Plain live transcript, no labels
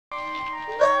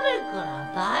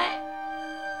らだ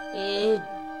い？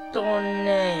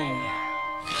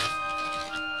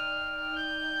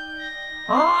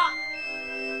あ、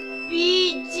ピ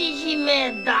ーチ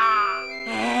姫だ。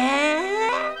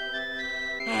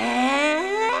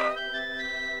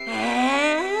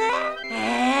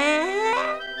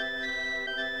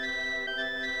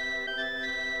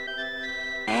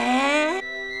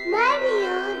マリオ、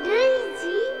ルイージ、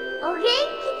お元気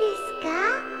ですか？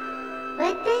私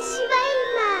は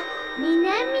今、南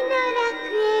の楽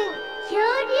園、恐竜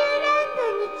ランド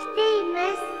に来ていま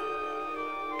す。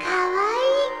かわい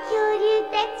い恐竜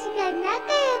たちが仲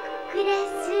良く暮ら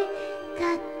す、と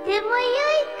っても良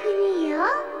い国よ。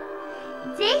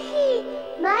ぜひ、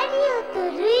マリオと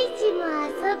ルイージも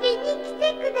遊びに来て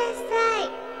くださ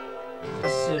い。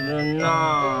するな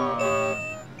あ。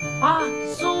あ、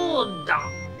そうだ。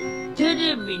テ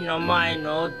レビの前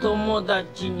のお友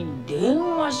達に電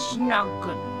話しなく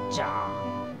っちゃ。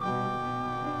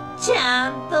ちゃ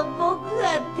んと僕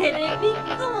がテレビっ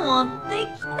子持って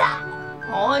きた。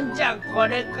ほんじゃこ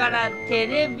れからテ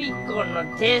レビっ子の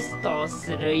テストを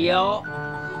するよ。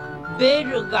ベ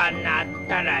ルが鳴っ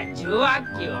たら受話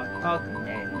器を取っ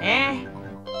てね。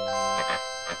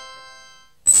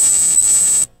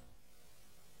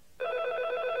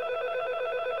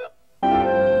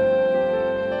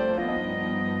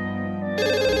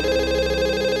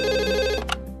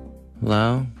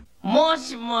も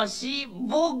しもし、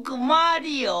僕マ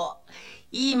リオ。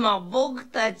今僕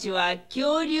たちは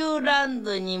恐竜ラン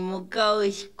ドに向かう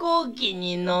飛行機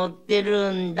に乗って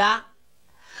るんだ。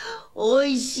お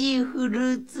いしいフル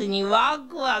ーツにワ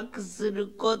クワクする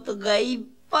ことがいっ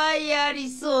ぱいあり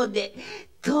そうで、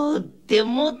とって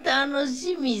も楽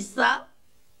しみさ。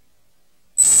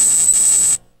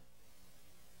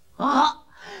あ、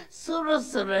そろ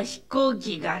そろ飛行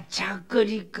機が着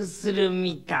陸する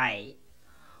みたい。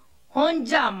ほん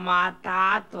じゃま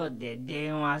た後で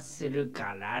電話する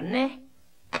からね。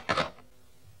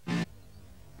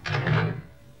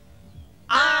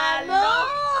アロ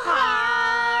ハ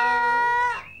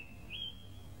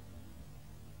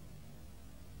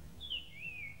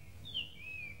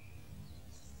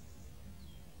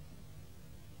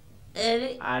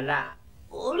ー。あら、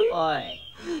お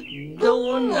い、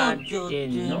どうなって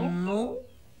んの？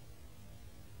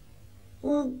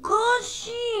おか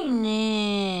しい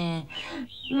ね。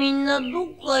みんなどっ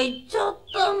か行っちゃっ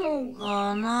たの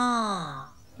か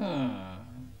な。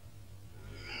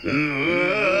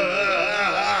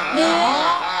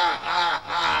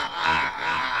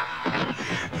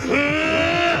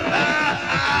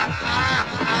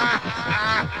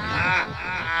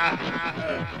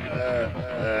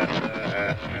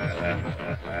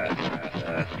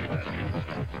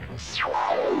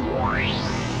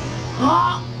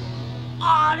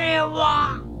あれ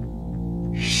は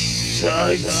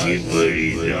久しぶ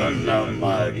りだな、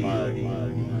マリオ。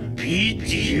ピー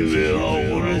チ姫は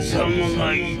俺様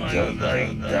がいただい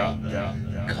た。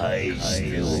返し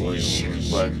てほしく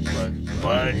ばバ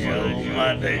ージョンま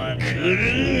で来る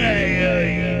がよ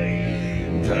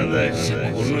い。ただしこ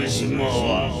の島は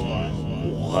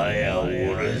もはや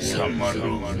俺様の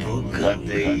部下で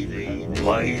いっぱ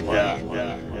いだ。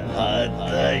果た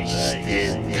して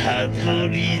たど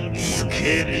り着け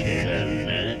るか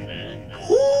な。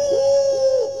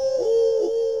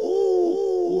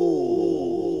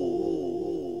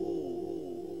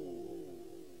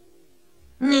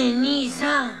ねえ兄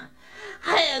さん、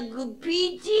早く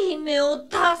ピーチ姫を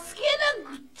助けな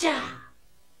くっちゃ。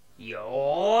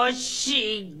よー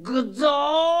し、行く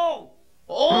ぞ。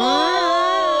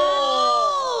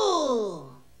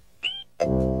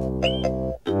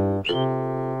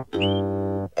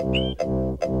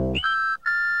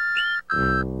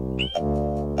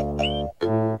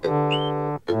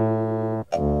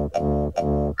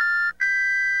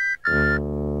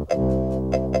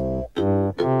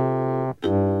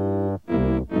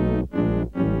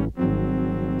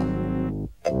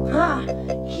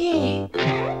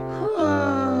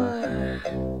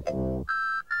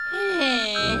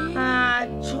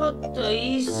ちょっと急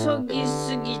ぎ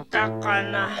すぎたか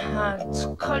な。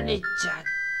疲れちゃっ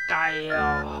たよ。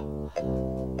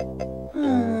ほ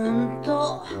ん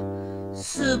と、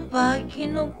スーパーキ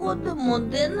ノコでも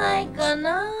出ないか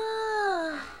な。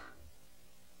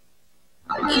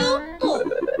よっと。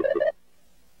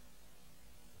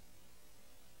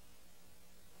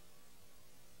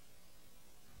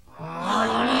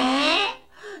あれ？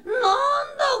なん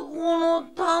だこの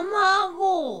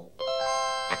卵。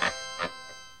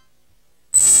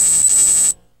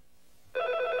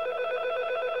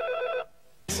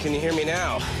Can you hear me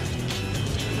now?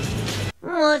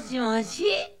 もしもし、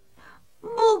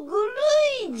僕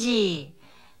ルイージ。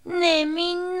ねえ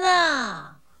みん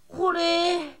な、こ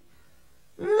れ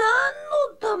何の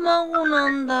卵な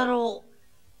んだろう。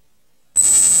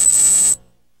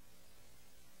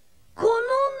この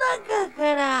中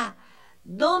から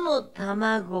どの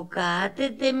卵か当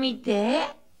ててみて。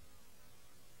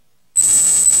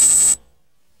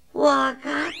わかっ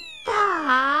た？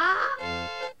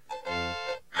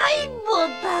はい、ボ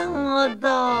タンをどう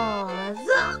ぞ。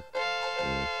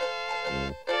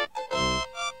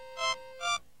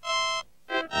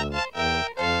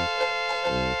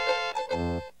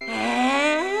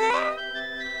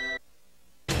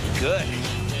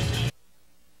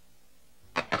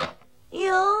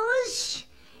よーし、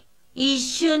一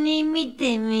緒に見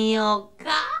てみよう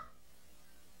か。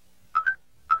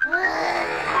助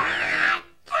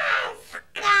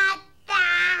かった。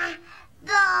ど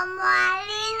うもあり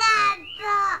がと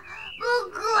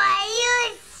う。僕は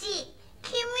ヨッシー。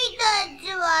君たち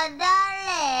は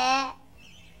誰？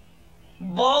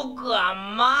僕は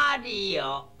マリオ。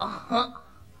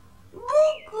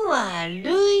僕はル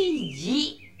イージ。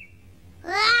う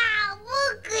わあ、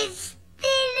僕知ってる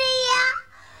よ。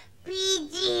ピー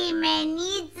チ姫に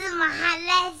いつも話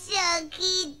を聞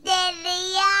いてる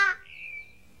よ。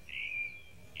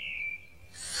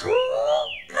そう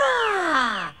か。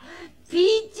ピー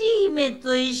チ姫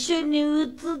と一緒に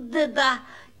写ってた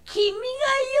君がヨ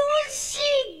ッシ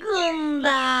ーくん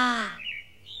だ。ね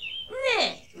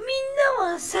え、みんな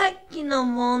はさっきの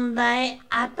問題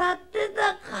当たって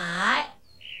たかい？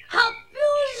発表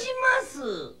しま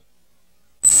す。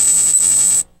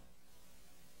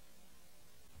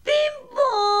ピンポ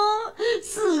ーン！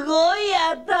すごい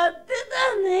当たって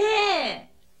た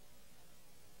ね。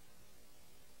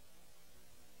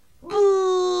ブー！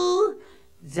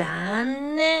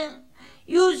残念。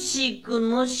ヨッシーくん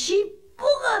の尻尾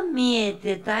が見え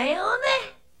てたよね。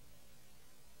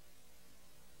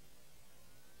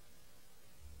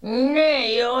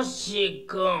ねえ、ヨッシー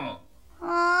くん。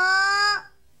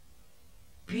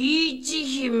ピーチ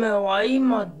姫は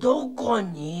今どこ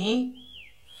に？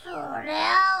それは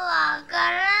わ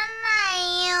からない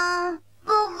よ。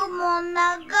僕も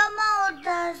仲間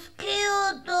を助けよ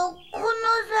うとこの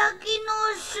先の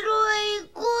お城へ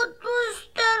行こうとし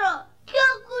たら逆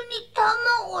に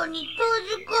卵に閉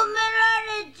じ込めら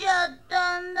れちゃっ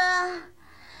たんだ。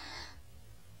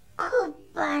ク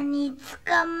ッパに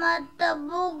捕まった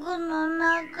僕の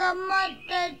仲間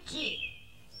たち、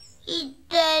一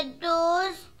体どう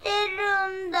して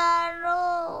るんだ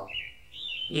ろ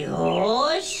う。よ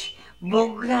ーし、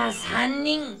僕ら3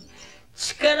人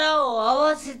力を合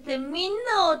わせてみん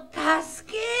なを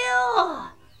助けよ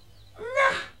う。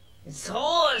な、そ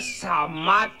うさ、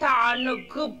またあの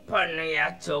クッパの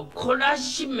やつを懲ら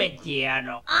しめてや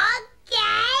ろう。オッケ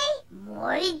ー、も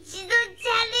う一度チャレン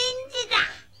ジだ。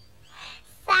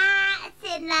さあ、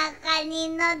背中に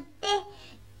乗って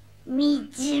道の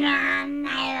案内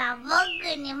は僕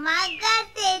に任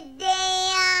せてよ。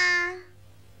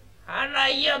あら、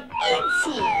やっと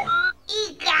そう。い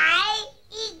いかい？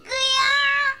行くよ。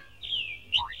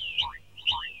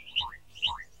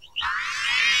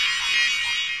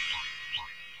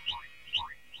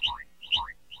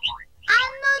あ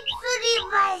の吊り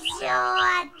橋を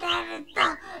渡るとドー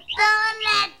ナ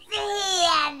ツヘ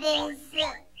アです。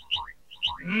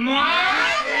ま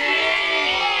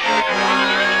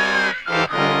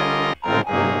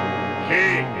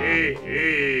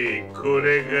こ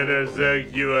れから先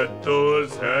は通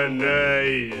さない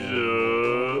ぞ。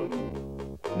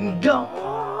だ、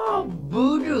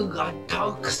ブルが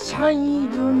たくさんい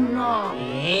るな。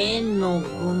ノ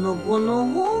コノコの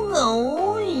方が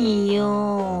多い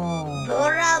よ。ド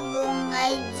ラゴンが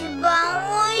一番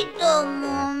多いと思う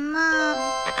な。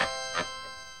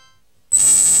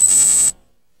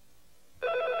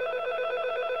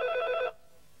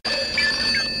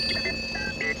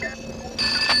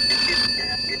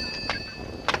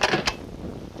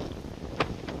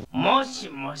もし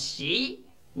もし、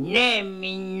ねえ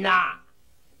みんな。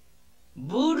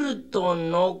ブルと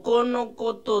ノコノ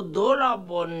コとドラ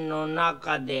ゴンの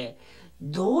中で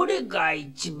どれが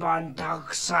一番た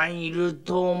くさんいる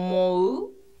と思う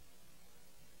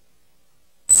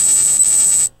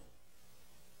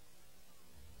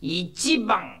？1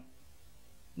番、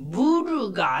ブ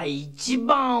ルが一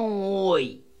番多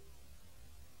い。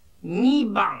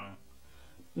2番、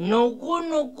ノコ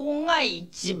ノコが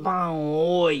一番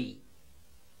多い。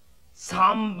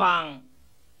3番、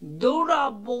ド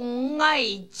ラゴンが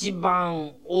一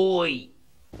番多い。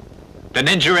The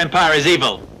Ninja Empire is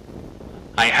evil.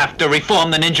 I have to reform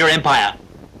the Ninja Empire.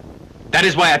 That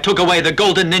is why I took away the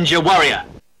Golden Ninja Warrior.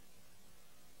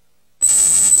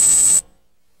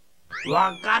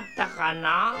 わかったか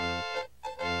な？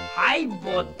はい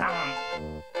ボタン。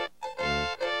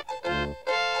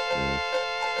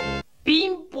ピ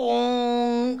ンポ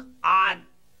ーンあっ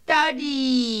た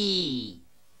り。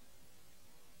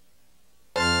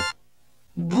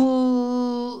ブ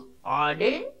ー。あ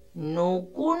れ、の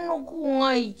このこ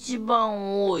が一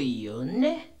番多いよ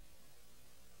ね。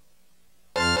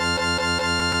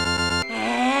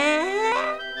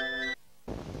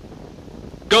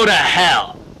Go to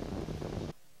hell!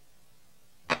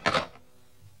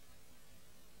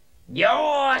 よ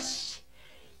ーし、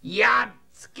やっ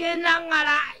つけなが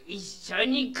ら一緒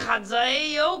に数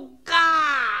えようか。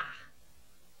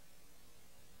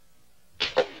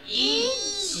1、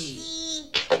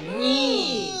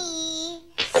2、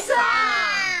3、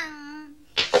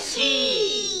4、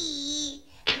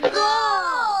5、6。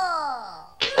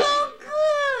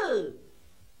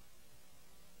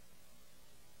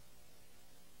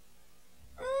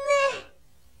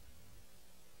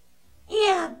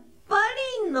やっぱ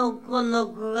りのこの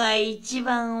こが一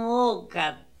番多か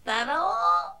ったろ。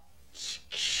ち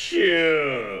きし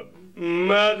ゅう、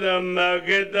まだ負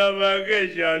けたわけ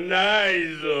じゃない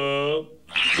ぞ。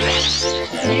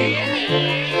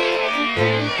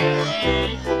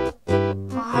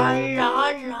あら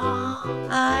ら、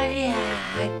ありゃ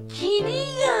キリ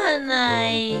がな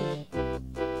い。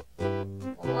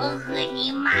僕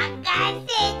に任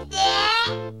せて。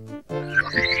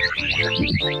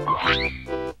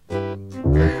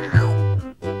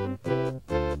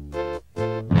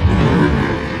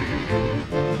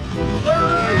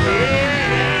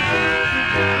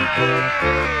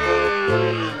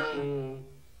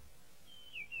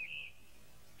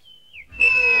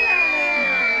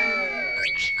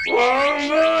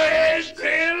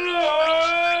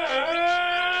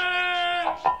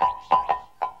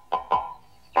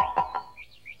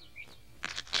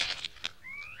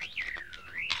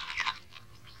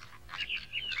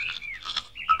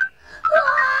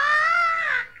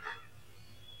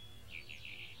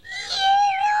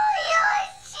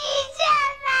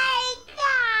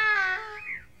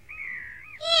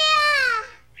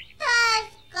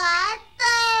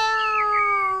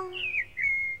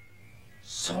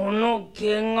その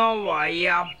怪我は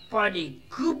やっぱり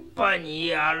クッパに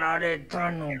やられ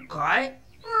たのかい？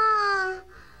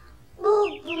僕も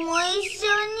一緒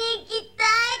に行きたい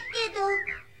けど、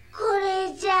こ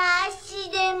れじゃ足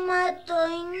でまとい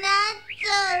になっち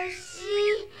ゃうし。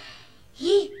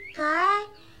いいかい？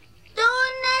ドーナ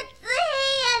ツ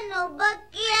平野のお化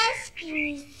け屋敷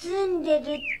に住んでるテ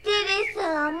レサ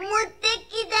は無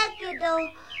敵だけど、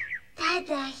た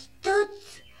だ一つ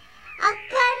明る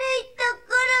いと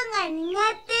ころが苦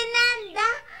手なんだ。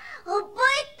覚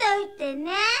えておいてね。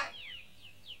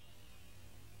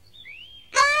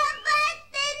頑張っ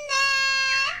てね。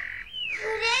くれ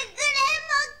ぐれ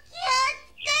も気を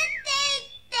つけてい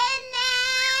ってね。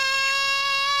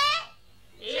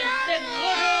行ってくる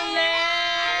ね。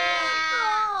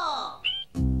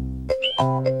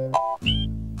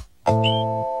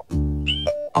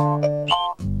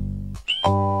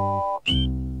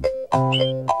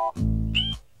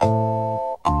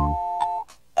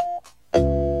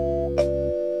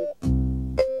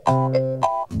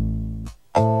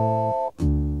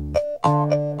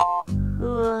う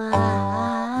わ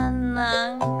あ、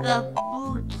なんか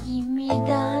不気味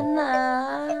だな。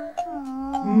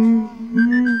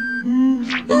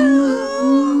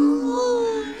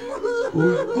こ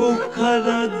こから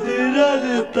出られ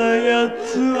たや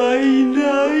つはいな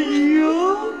いよ。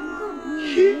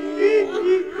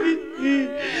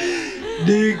出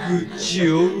口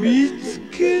を見つ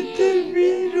けて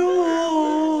みろ。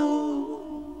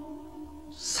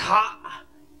さあ、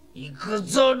行く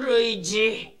ぞルイー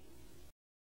ジ。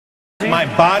My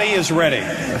body is ready.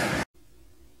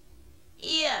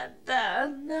 やだ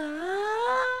な。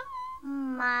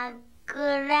真っ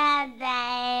暗だ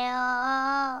よ。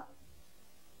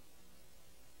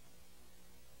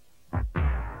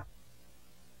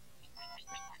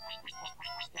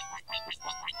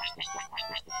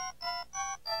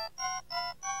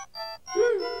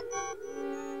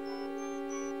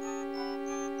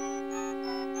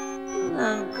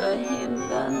なんか変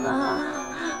だな。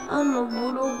あの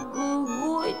ブロック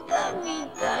動いたみ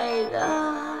たいだ。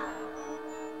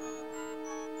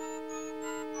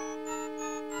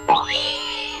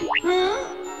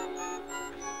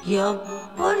やっ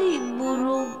ぱりブ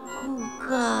ロック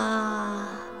か。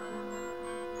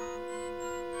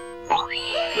なん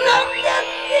だっ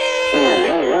て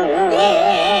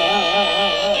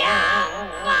やっ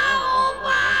ぱお化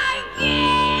け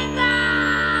だ。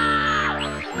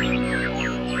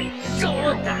そ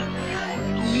うだ、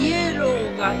イエロ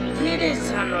ーがテレ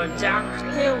サの弱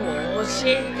点を教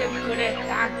えてくれ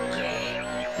たっけ？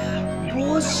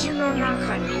帽子の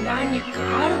中に何か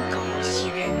あるかもし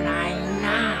れない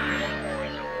な。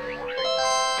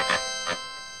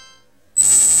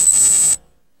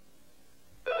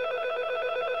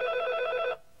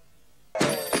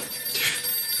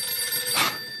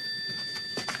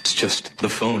It's just the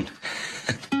phone.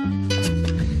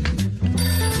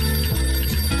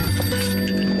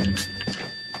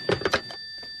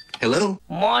 Hello?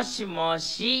 もしも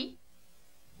し、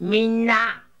みん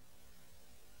な、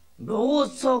ろう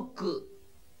そく、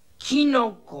キ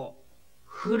ノコ、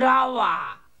フラ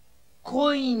ワー、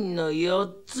コインの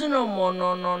4つのも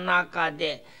のの中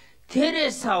で、テレ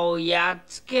サをやっ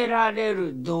つけられ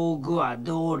る道具は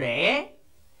どれ？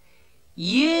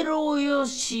イエローヨッ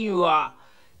シーは、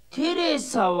テレ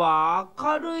サは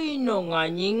明るいのが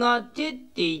苦手って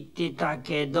言ってた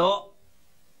けど、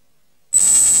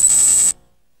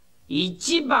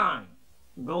1番、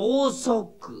ろうそ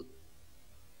く。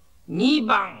2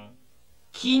番、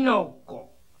キノ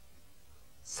コ。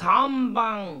3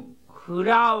番、フ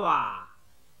ラワ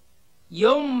ー。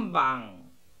4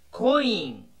番、コイ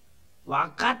ン。わ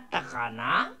かったか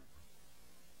な？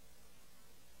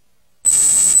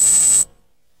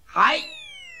はい、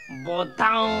ボ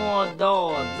タンをど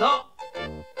うぞ。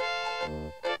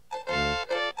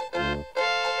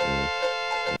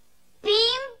ピン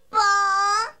ポーン。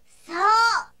そう、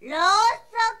ろう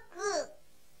そ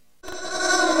く。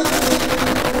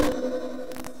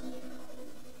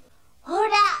ほら、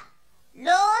ろ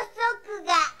うそくが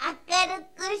明る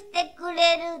くしてくれ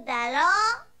るだろ。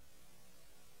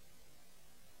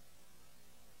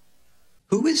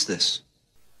Who is this?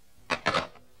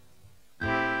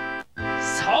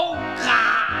 そうか。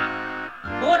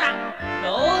ほら、ろ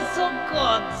うそくを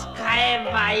使え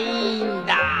ばいいん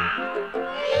だ。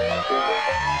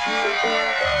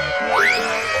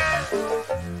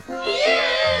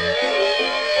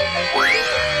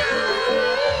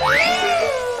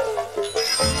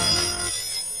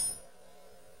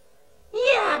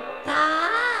やったー、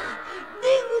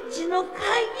出口の鍵だ。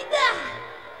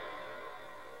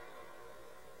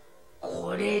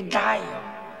これだよ。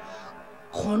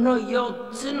この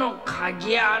4つの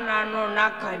鍵穴の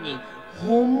中に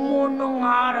本物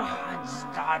があるはず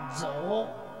だぞ。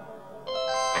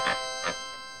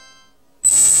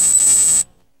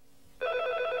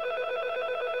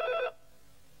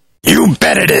You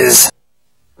bet it is!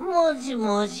 もし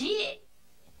もし。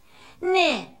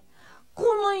ねえ、こ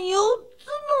の4つ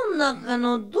の中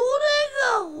のどれ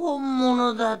が本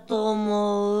物だと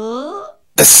思う？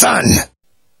 The sun!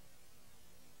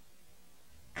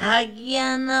 鍵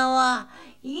穴は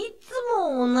いつ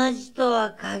も同じと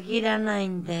は限らない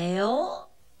んだよ。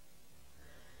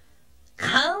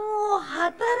勘を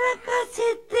働か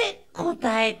せて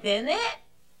答えてね。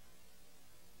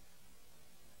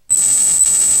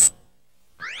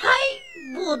は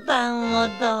い、ボタンをど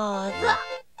うぞ。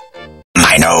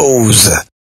My nose!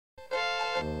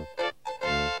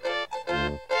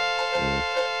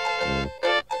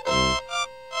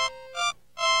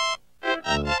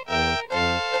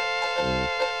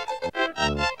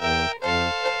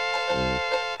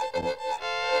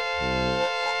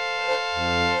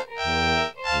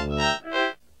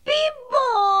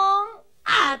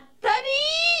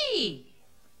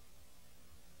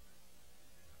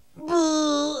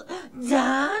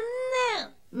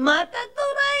 またトラ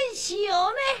イしよう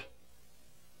ね。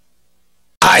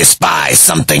I spy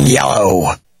something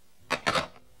yellow.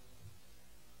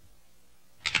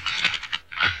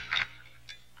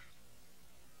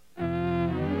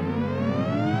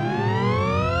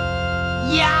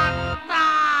 やった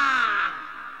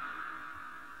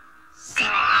ー。さ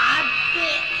て、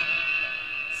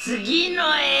次の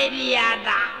エリア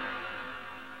だ。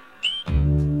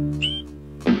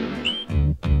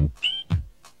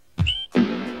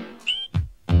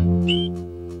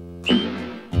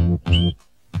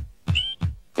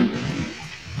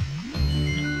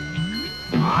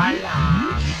あ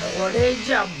ら、これ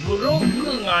じゃブロ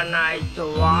ックがない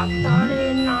と渡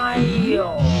れない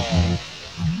よ。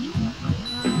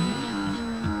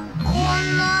この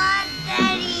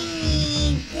辺り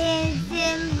に電線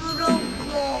ブロック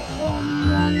を本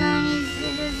物にす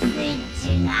るスイッチ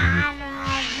があるは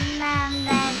ずなんだ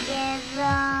けど。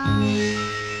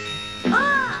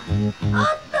あっ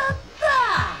たあっ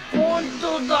た。ほんと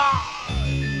だ。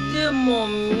でも3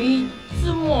つ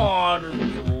もあるぞ。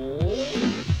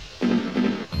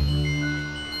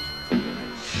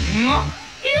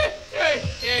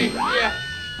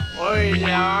おいら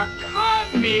は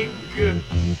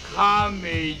カ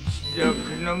メ一族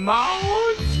の魔法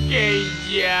使い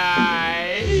じゃ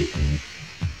い。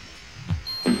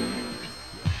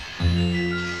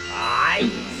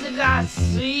が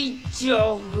スイッチ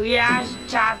を増やし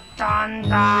ちゃったん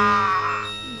だ。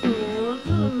どうす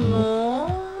んの？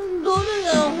どれ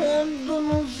が本当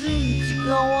のスイッチ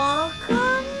かわかん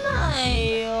な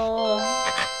いよ。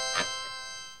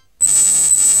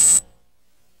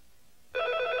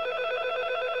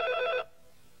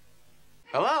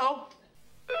Hello?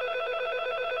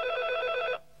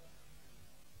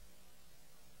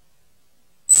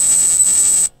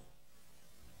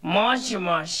 もし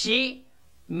もし、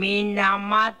みんな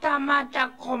また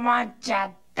困っちゃ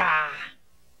った。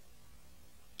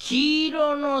黄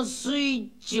色のス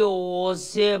イッチを押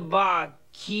せば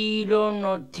黄色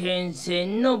の点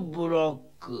線のブロ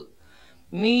ック、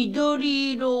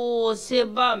緑色を押せ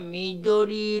ば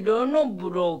緑色のブ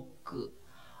ロック、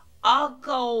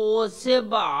赤を押せ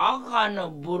ば赤の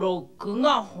ブロック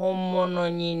が本物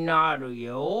になる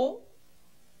よ。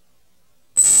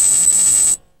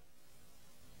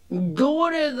ど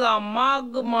れがマ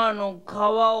グマの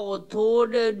川を通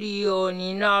れるよう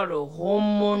になる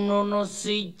本物のス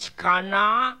イッチか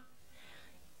な？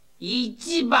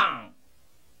 1 番、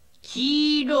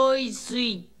黄色いス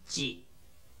イッチ。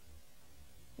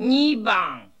2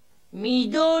番、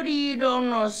緑色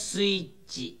のスイッ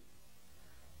チ。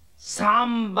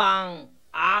3番、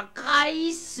赤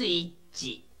いスイッ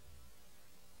チ。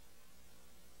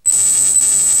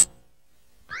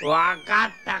わか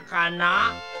ったか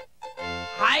な？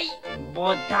はい、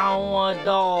ボタンを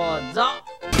どうぞ。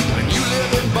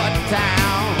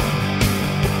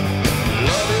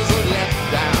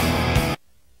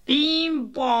ピ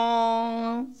ンポ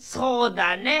ーン。そう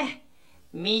だね。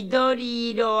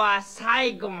緑色は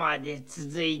最後まで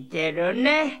続いてる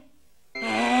ね。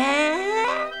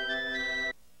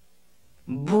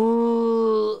ブ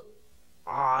ー。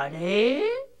あれ？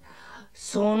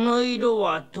その色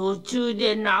は途中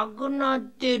でなくなっ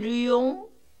てるよ。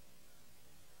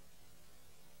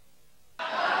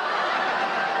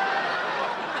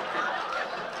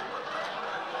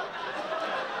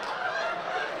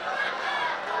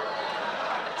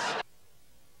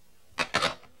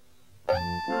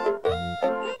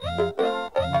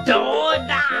どう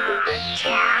だ？ち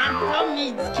ゃんと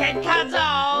見つけたぞ。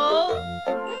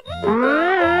そ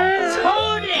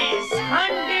れ、三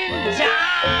連ジャ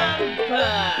ンプ。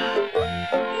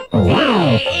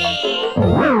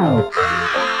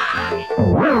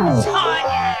そうだ。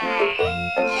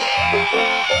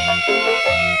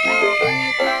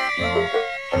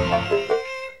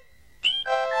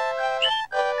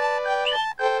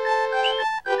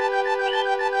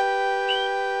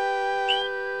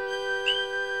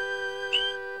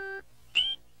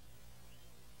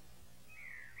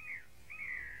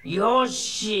よ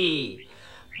し、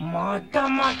また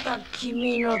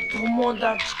君の友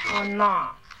達かな。わ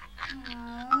あ、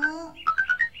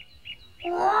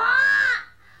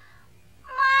ま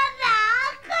だ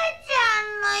赤ちゃん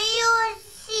のヨッ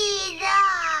シー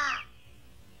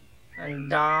だ。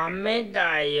ダメ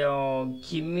だよ、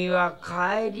君は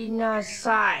帰りな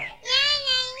さい。やだ。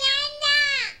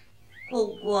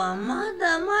ここはまだまだ危な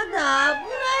い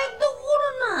とこ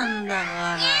ろなんだか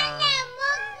ら。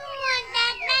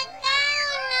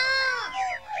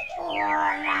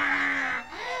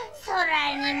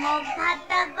空にもパ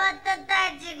タパタ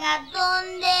たちが飛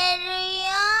んでるよ。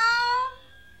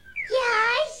よ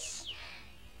し、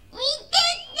見てて。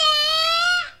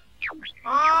あ、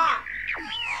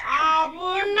危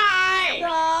ない。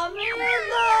ダメだよ。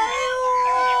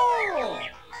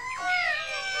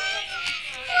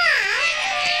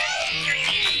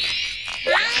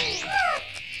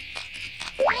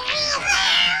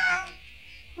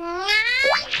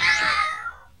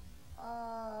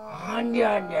あり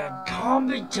ゃりゃ、食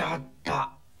べちゃっ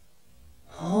た。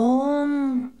ほ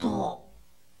んと。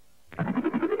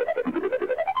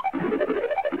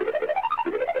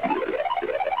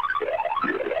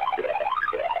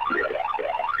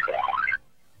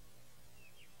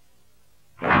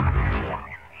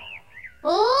大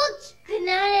きく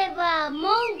なれば文句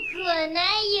は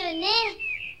ないよね。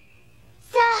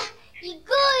さあ、行こう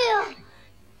よ。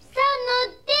さあ、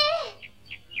乗って。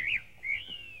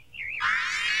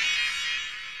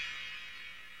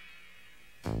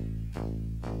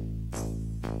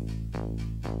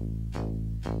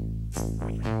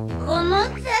この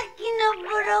先のブ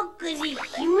ロックに秘密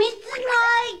のアイ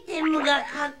テムが隠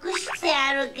して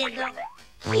あるけど、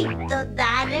きっと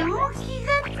誰も気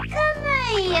がつか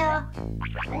ないよ。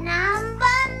何番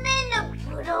目の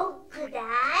ブロックだい？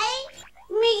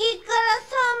右から3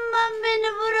番目の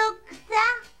ブロックさ。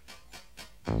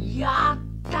やっ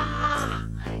た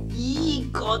ー、い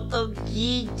いこと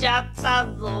聞いちゃった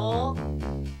ぞ。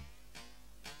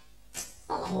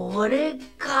これ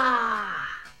か。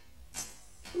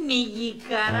右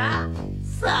から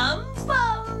3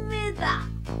番目だ。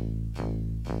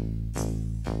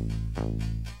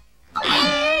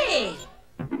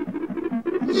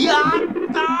やっ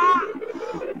た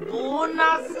ー！ボー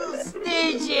ナスステ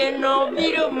ージへ伸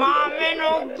びる豆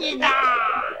の木だ。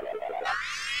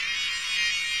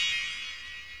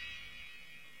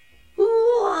う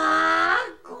わ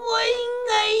ー、コイン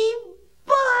がいっ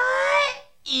ぱ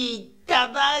い。いた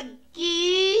だき。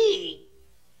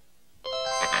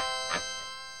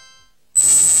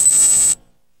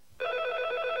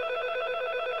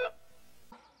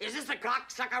Is this the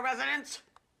cocksucker residence?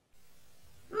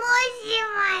 もし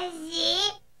もし。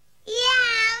いや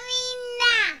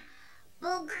みん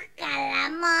な、僕から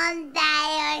問題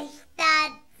を一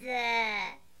つ。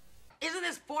Isn't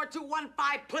this 4215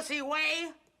 Pussy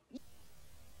Way?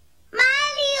 マリ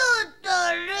オと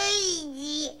ルイー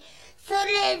ジ、それ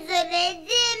ぞれ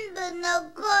全部の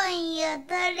コインを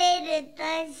取れると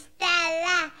した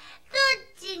ら、どっ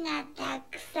ちがた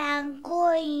くさん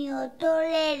コインを取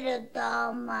れると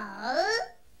思う？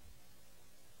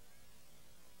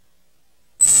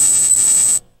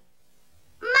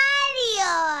マリオ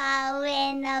は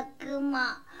上の雲、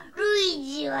ルイー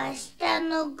ジは下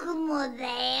の雲だよ。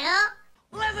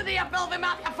Listen to you, filthy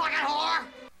mouth, you fucking whore!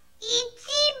 1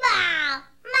番、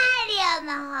マリオの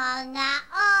方が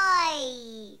多い。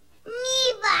2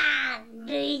番、ル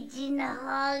イージの方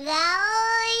が多い。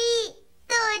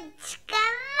どっちか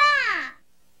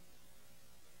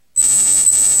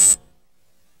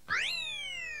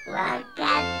な？わかったか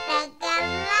ら、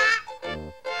は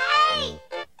い、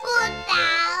ボタ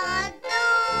ンをどう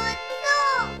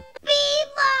ぞ。ピー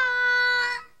ボー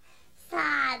ン。そう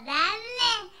だね、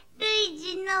ルイージ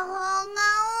の方が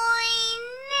多い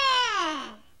ね。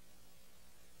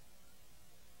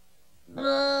ブー、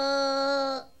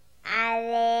あ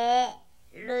れ、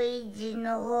ルイージ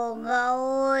の方が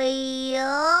多いよ。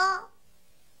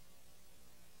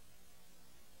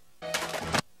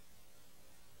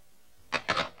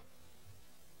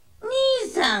兄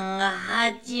さんが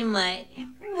8枚、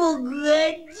僕が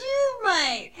10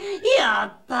枚。や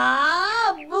った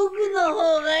ー！僕の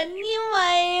方が2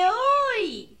枚多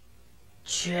い。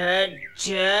ちゃ、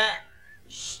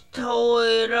下を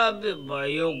選べば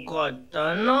よかっ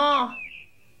たな。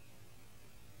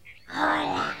ほら、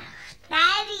2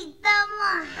人とも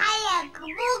早く僕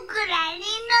らに乗っ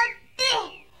て、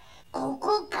ここ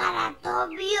から飛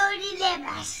び降りれ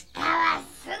ば下は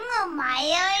すぐ迷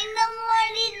いの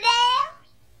森だ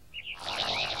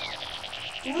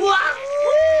よ。うわっ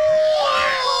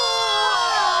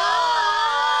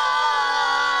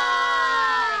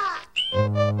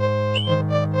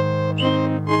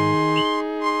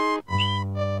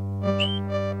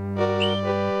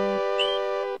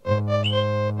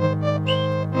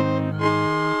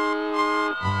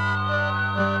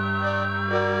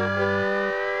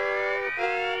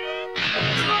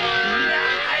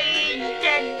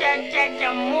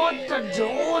もっと上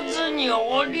手に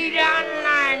降りらん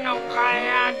ないのか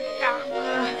やったく。ご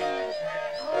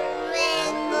め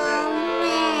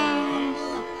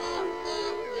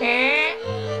ん。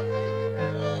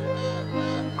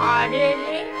あれれ、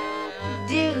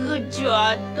出口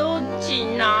はどっち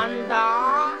なんだ？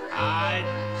あっ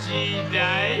ちだ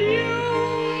よ。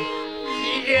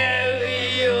違う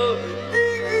よ、出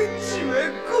口は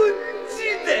こっち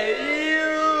だよ。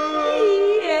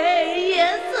いや、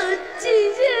そっちじゃ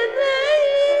な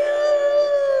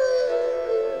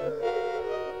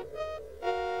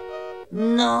い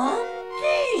よ。なんて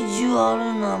意地悪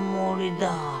な森だ。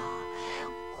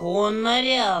こうな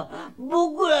りゃ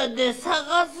僕らで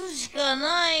探すしか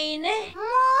ないね。も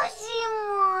し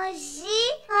もし、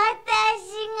私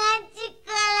が力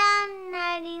に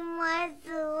なりま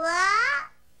すわ。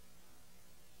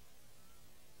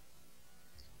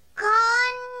こん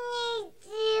にち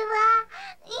は、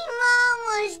イモ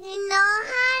ムシの花。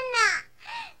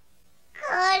こ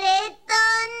れと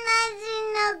同じ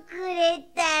のくれ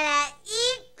たら、いい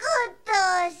こと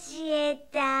教え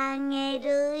てあげる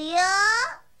よ。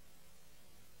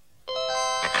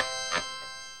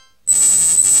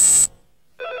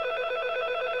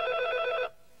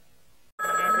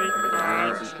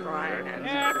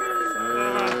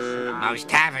Most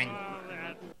tavern.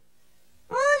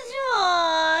 もしも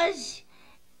ーし、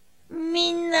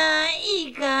みんな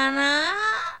いいかな？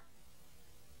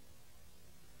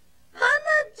花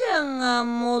ちゃんが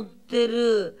持って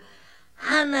る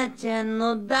花ちゃん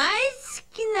の大好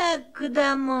きな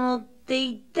果物って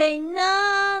一体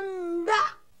なんだ？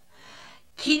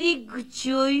切り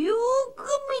口をよーく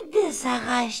見て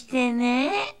探して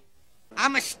ね。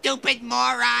I'm a stupid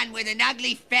moron with an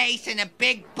ugly face and a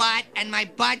big butt, and my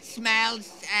butt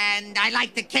smells, and I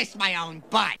like to kiss my own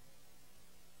butt.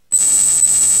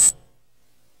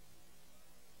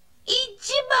 1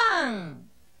番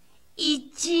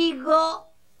いちご、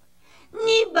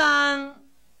2番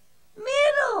メ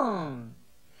ロン、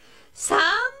3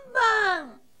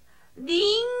番リ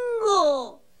ン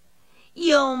ゴ、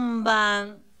4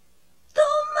番ト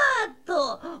マ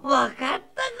ト。わかっ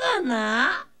たか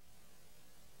な？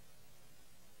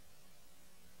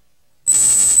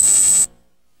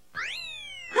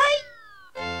は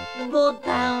い、ボ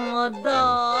タンをどうぞ。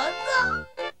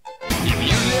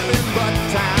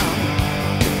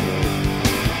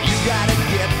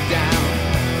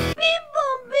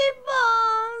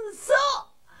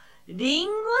リン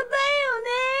ゴだよね。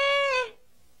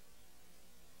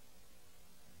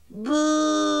ブ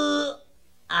ー。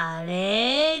あ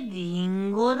れ、リ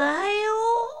ンゴだ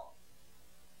よ。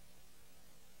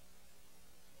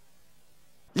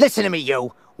Listen to me,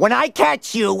 you. When I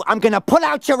catch you, I'm gonna pull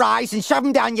out your eyes and shove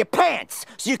them down your pants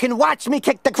so you can watch me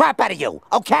kick the crap out of you,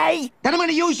 okay? Then I'm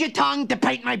gonna use your tongue to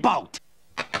paint my boat.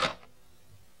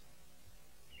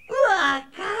 わか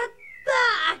っ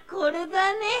た。これ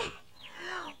だね。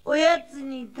おやつ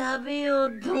に食べよ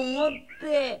うと思っ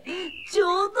てち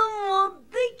ょうど持っ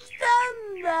てきた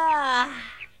んだ。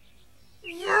そ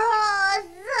うそう、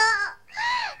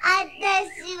あた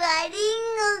しはリン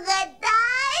ゴが大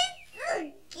好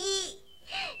き。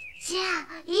じゃ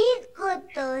あいいこ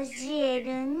と教える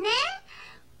ね。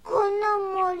この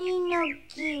森の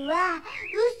木は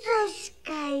嘘し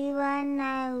か言わ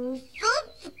ない嘘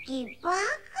つきばか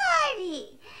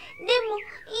り。でも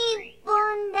一本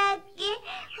だけ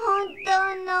本当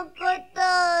のこと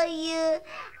を言う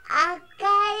赤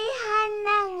い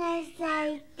花が咲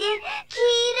いて黄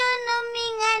色の実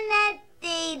がなって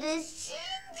いる真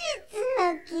実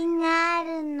の木がある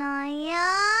のよ。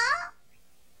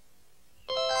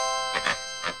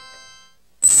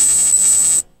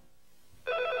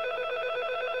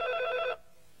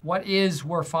What is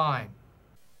we're fine?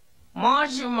 も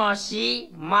しもし、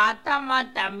また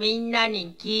みんな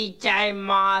に聞いちゃい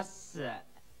ます。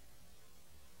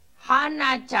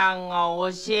花ちゃんが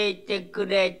教えてく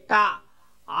れた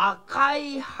赤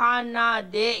い花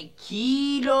で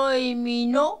黄色い実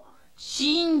の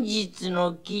真実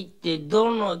の木ってど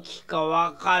の木か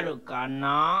わかるか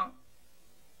な？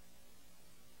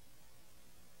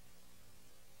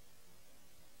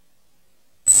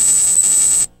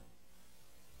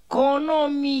この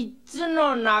3つ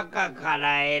の中か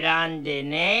ら選んで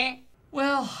ね。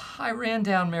Well, I ran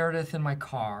down Meredith in my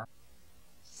car.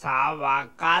 さあ、わ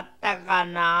かったか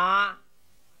な？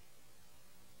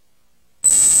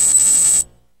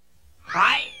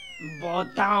はい、ボ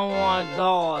タンを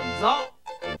どうぞ。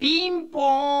ピンポー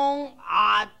ン、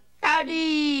あった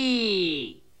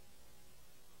り。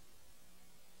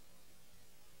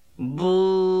ブ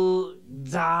ー、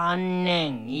残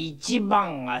念。1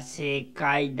番が正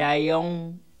解だよ。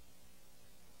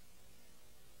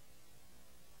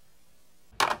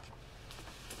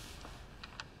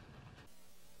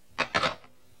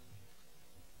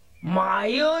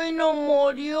迷いの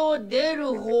森を出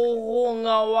る方法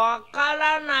がわか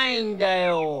らないんだ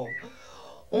よ。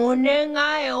お願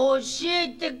い教え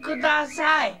てくだ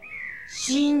さい。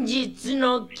真実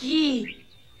の木。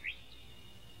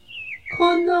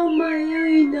この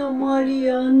迷いの森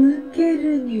を抜け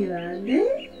るにはね、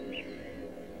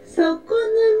そこ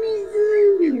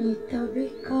の湖に飛び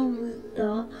込む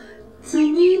と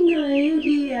次のエ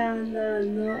リアな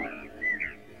の。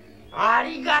あ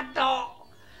りがと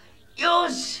う。よ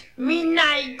し、みん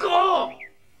な行こう。おー！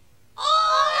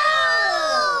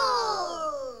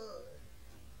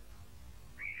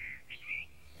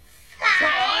それ！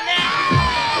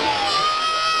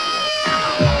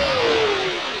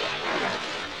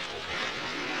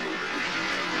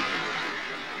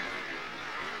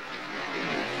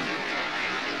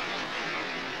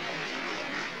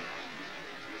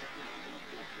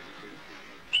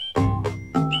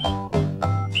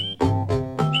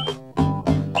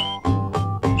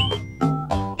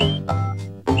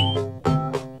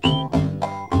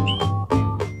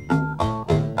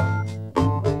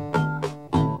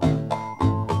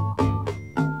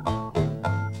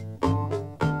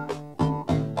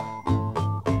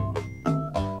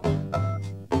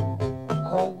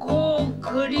ここを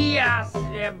クリアす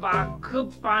ればク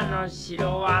ッパの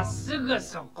城はすぐ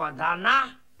そこだ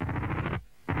な。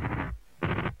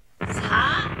さ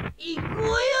あ行こう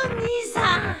よ兄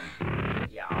さん。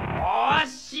よー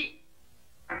し。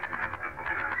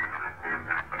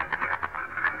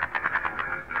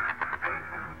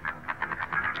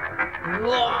う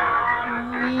わ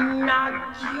ー、みんな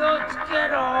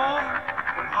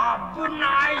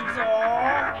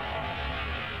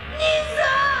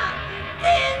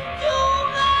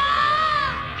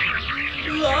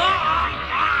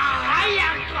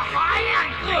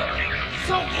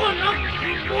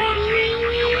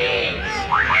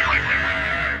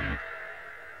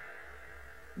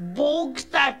僕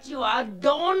たちは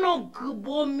どのく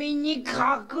ぼみに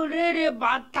隠れれ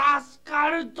ば助か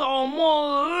ると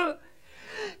思う？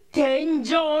天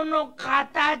井の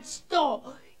形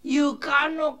と床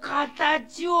の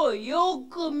形をよ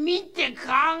く見て考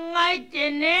え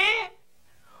てね。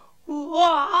う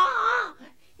わあ、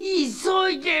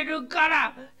急いでるか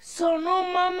らその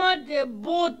ままで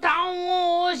ボタン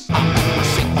を押して。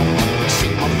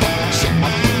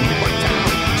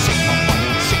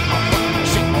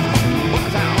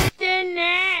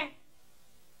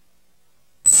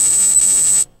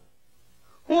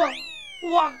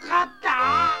わかっ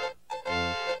た？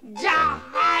じゃあ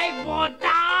はいボ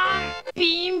タン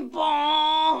ピンポ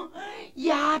ーン。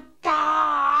やったー、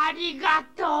ありが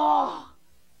と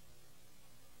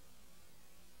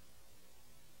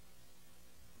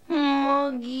う。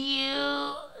むぎゅ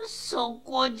ー、そ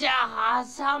こじゃ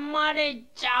挟まれ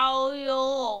ちゃう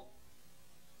よ。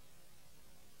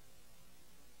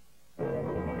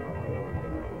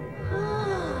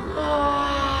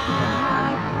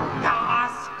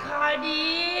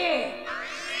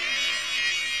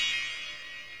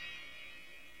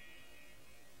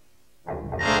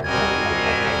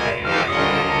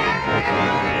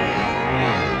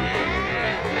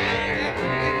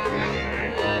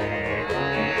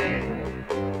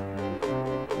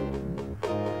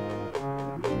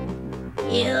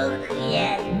よく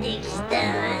やってきたわ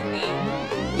ね。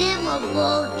でも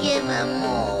冒険は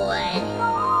もう終わり。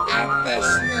あたしの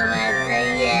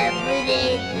技破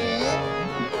れる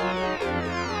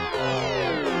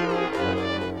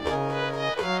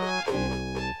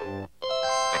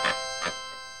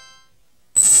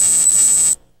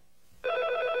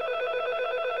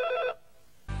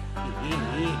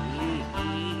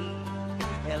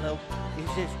？Hello,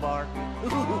 is this Mark?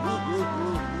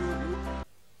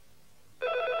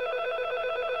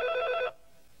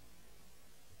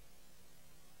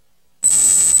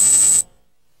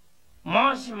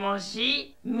 もしも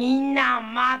し、みんな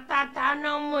また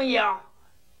頼むよ。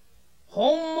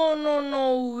本物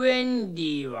のウェンデ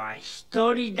ィは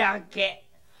一人だけ。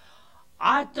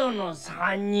あとの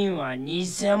3人は偽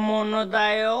物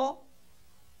だよ。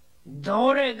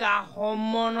どれが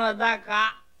本物だ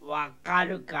かわか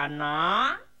るか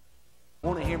な？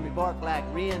 Wanna hear me bark like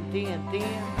Ren 1010?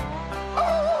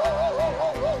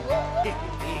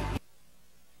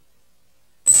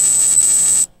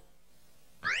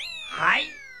 はい、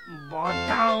ボ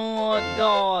タンを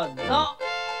どうぞ。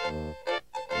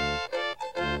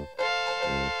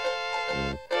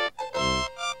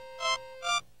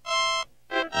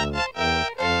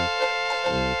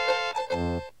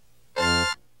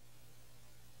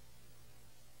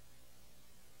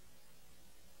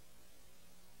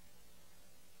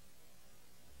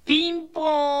ピンポ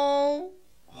ーン。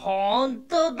ほん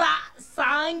とだ、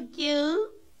サンキュー。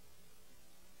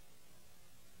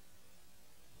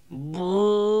ブ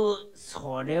ー、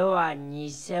それは偽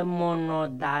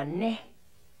物だね。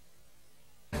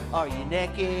Are you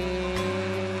naked?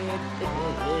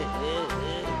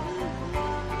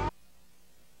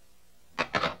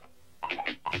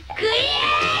 悔し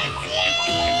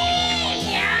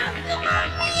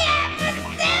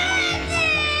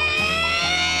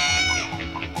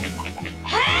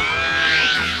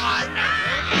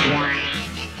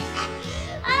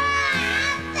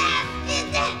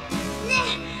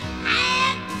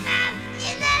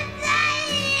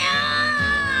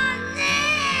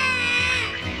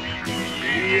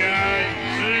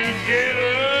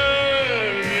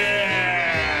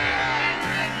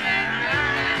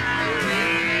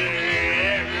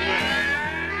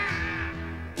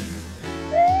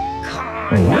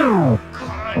い！よくも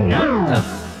破った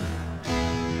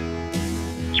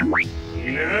わ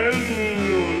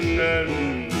ね！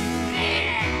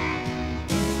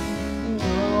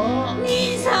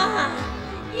兄さん、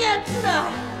やつら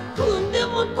踏んで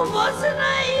も飛ばせ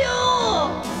ない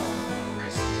よ。く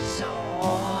そー、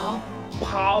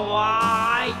パワー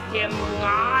アイテム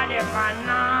があれば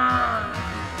な。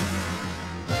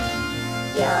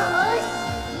よーし、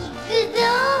行くぞ。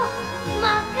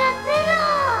任せろ。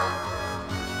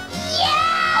いや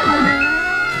ー！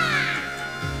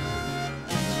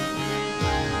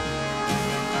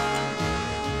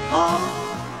あ、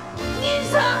兄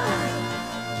さん、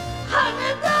羽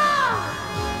だ。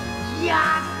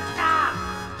やった。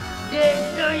レ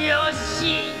ッドヨッ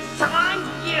シー、サン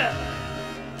キュー。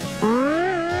捕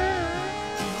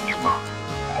ま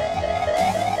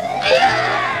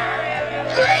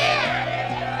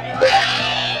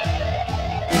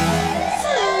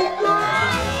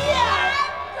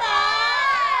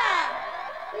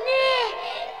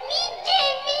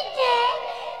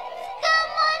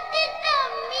ってた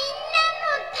みんなの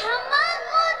卵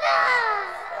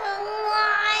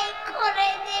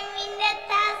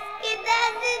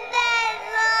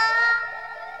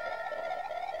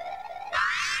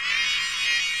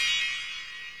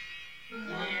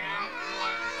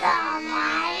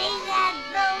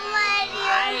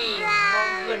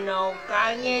のお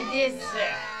かげです。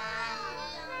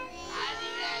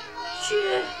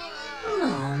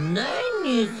なんだい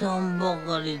兄さんば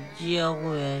かりちや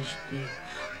ほやして。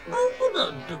僕だ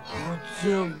って活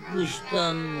躍し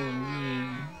たのに。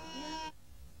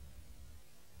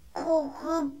コ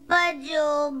クパ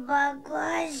城を爆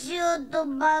破しようと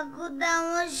爆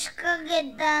弾を仕掛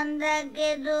けたんだ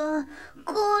けど、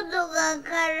コードが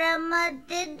絡まっ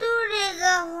てどれ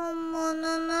が本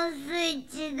物のスイッ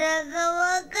チだか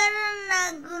わか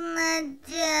らなくなっ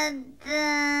ちゃった。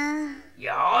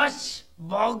よし、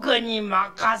僕に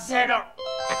任せろ。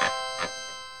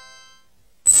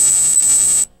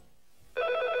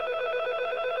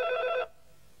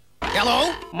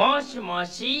もしも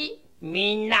し、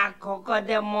みんなここ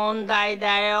で問題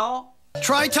だよ。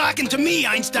Try talking to me,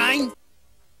 Einstein!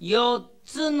 4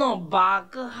つの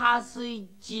爆破スイ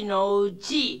ッチのう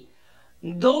ち、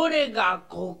どれが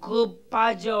コク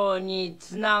パ城に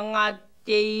つながっ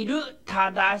ている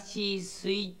正しい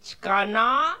スイッチか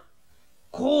な？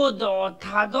コードを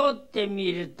たどって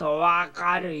みるとわ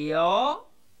かるよ。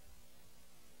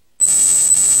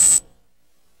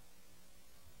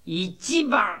1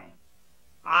番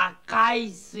赤い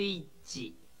スイッ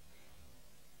チ、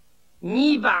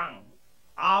2番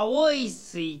青い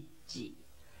スイッチ、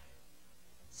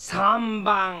3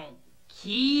番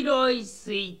黄色い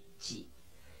スイッチ、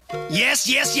 Yes,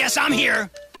 yes, yes, I'm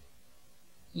here!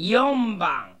 4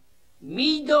番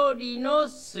緑の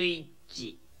スイッ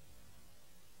チ。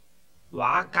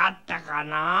わかったか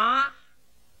な？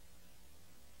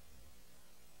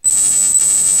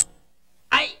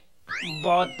はい、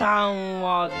ボタン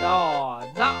をどう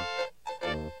ぞ。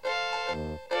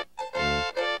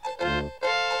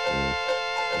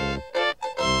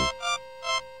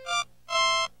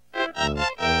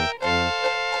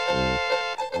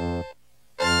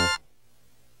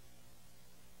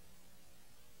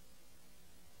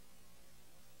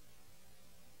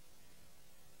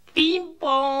ピンポ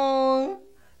ーン。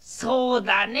そう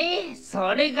だね。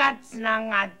それがつな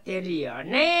がってるよ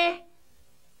ね。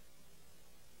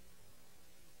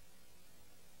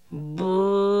ブ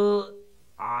ー。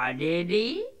あれ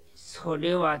れ？そ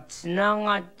れはつな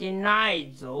がってな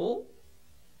いぞ。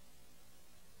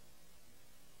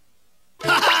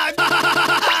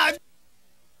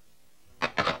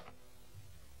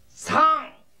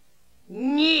3、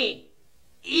2、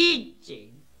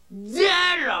1、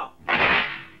0。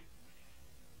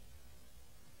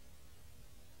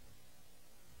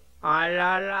あ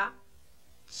らら、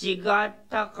違っ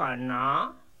たか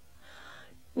な？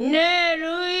ねえ、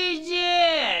ルイージ、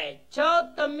ちょ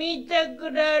っと見てく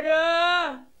れる？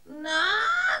なんだ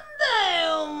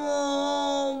よ、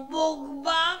もう。僕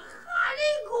ばっかり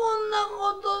こんな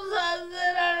ことさ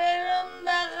せられるん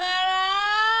だから。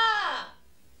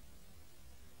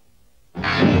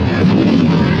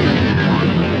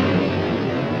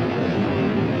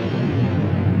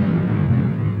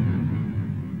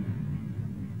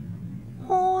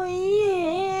おい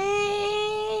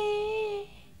え。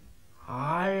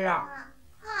あら。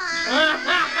なん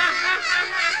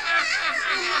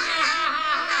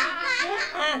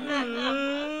だ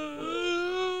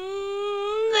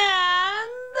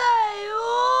よ。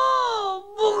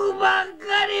僕ばっか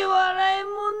り笑い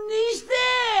もんにして。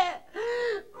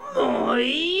もう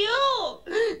いいよ。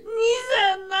兄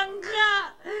さんなんか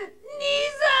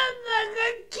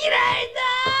嫌いだ。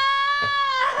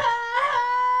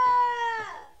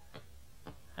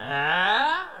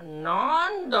な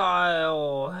んだ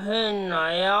よ、変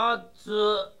なやつ。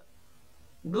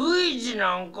ルイージ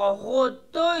なんかほっ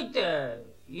といて。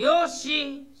よ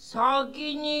し、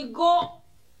先に行こう。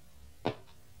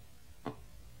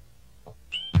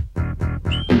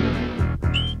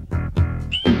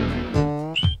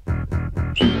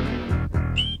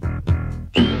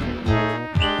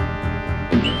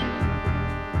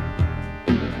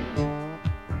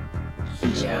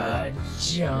じゃ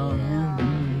じゃ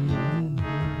ん。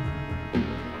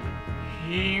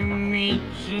秘密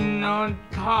の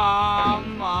玉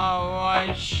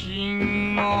は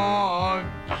信号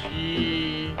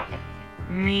機、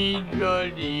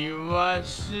緑は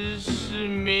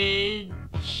進め、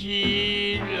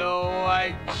黄色は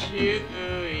注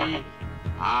意、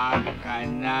赤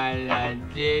なら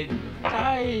絶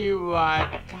対渡っ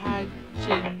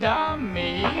ちゃダ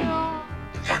メよ。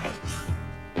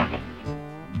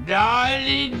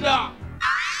誰だ？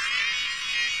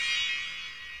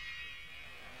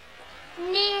ねえ、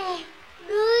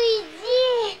ルイ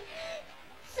ジ、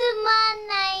つまん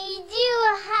ない意地を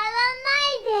張らな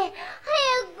いで、早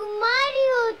くマリ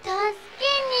オを助け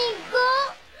に行こ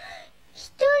う。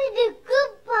一人でクッ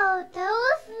パを倒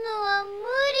すのは無理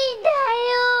だ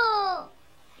よ。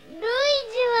ルイジ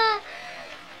は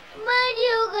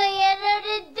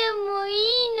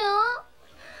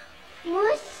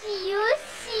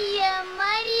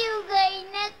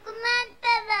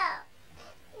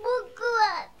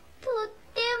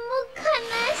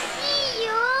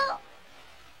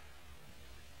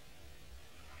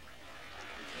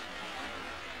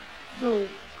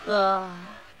か。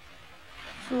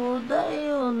そうだ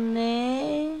よ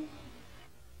ね。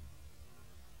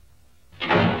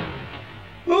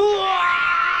うわ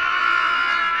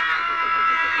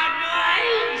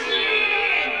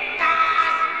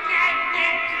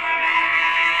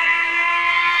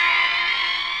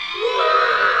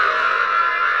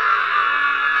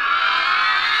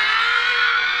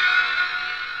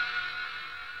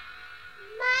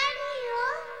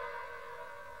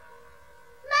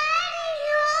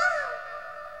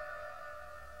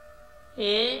え？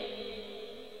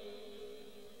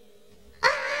あ、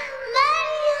マリ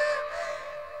オ、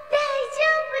大丈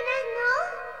夫なの？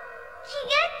気が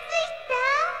つい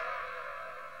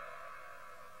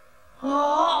た？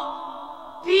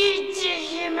あ、ピーチ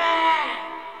姫。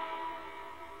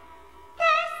助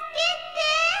けて、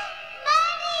マ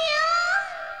リ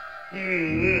オ。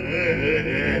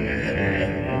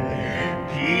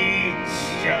ピーチ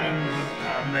ちゃんの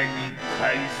ために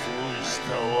改装し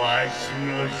たわし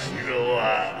の城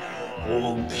はお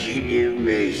気に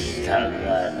召した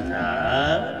が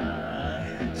な。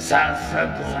さっさ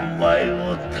とお前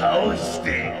を倒し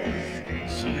て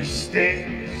そして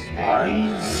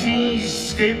安心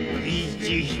してピー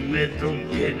チ姫と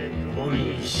結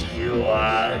婚式を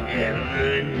挙げ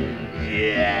るん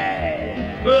じゃ。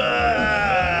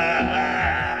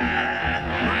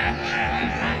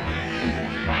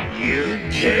行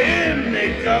け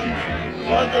メカ子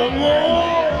供。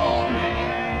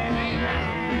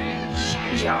卑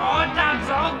怯だぞ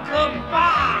クッ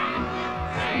パ。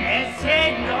正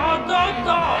々堂々と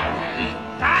1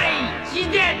対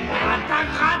1で戦っ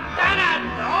たら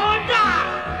どうだ。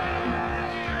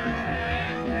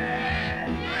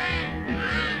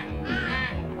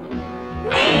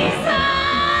兄さん、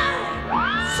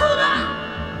空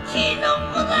キノ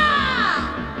コだ。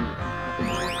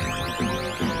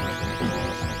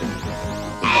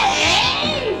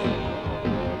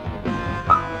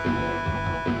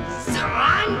サ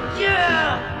ンキュー。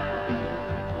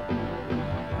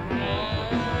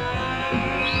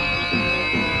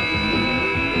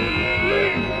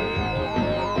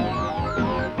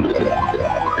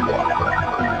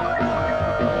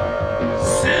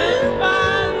スーパー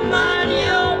マリ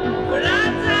オブラザ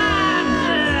ーズ。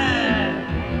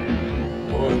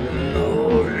お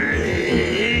のれ。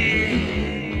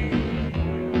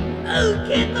受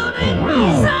け取れ兄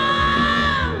さ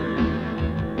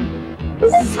ん。そ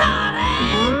れ。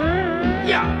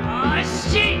よー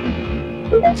し。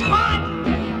とって。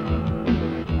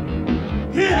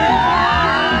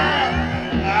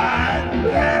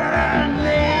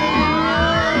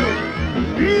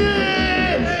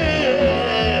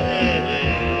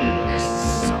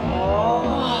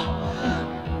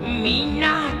みん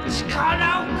な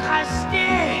力を貸し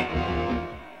て。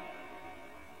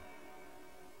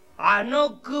あ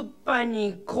のクッパ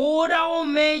に甲羅を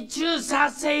命中さ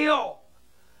せよ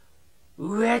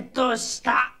う。上と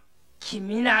下、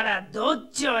君ならど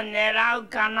っちを狙う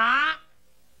かな。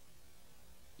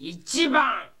1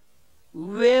番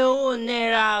上を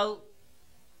狙う。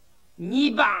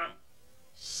2番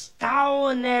下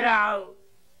を狙う。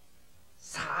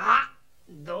さあ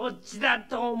どっちだ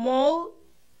と思う？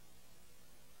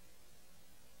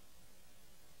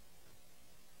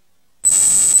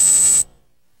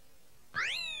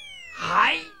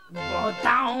はい、ボ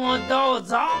タンをどう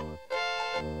ぞ。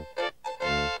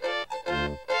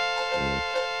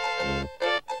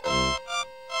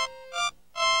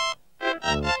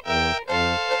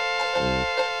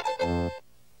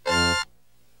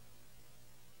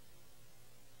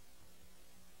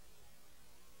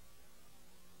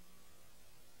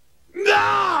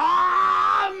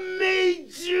命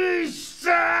中し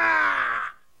た。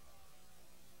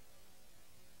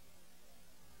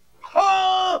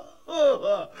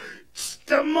ちっ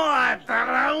とも当た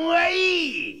らんわ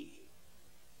い。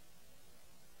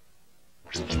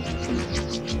兄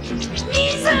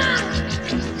さん、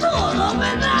とどめ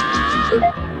だ。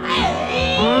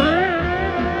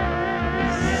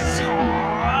そ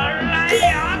ら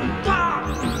やった。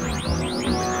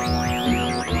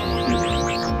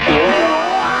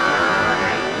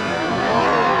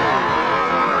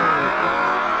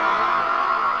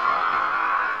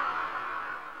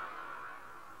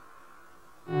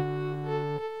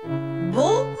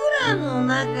僕らの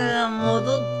仲が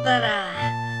戻ったら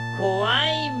怖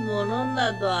いもの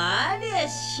などありゃ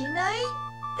しないって。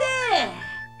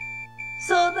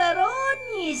そうだろう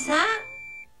兄さん。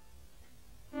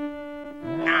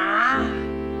なあ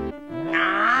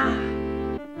なあな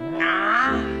あなあ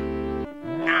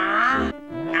なあな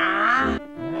あな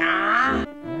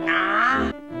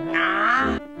あな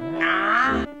あ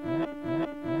な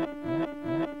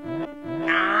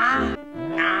あ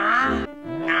なあ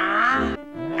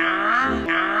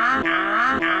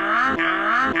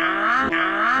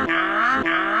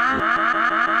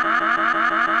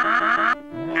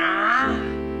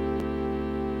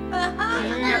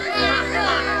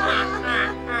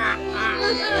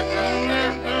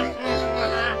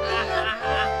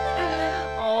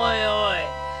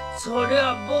それ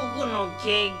は僕の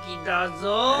ケーキだ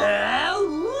ぞ。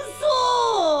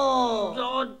嘘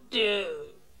だって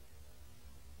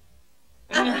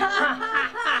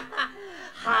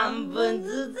半分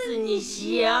ずつに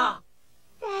しよう。さ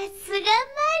すがマリ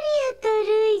オと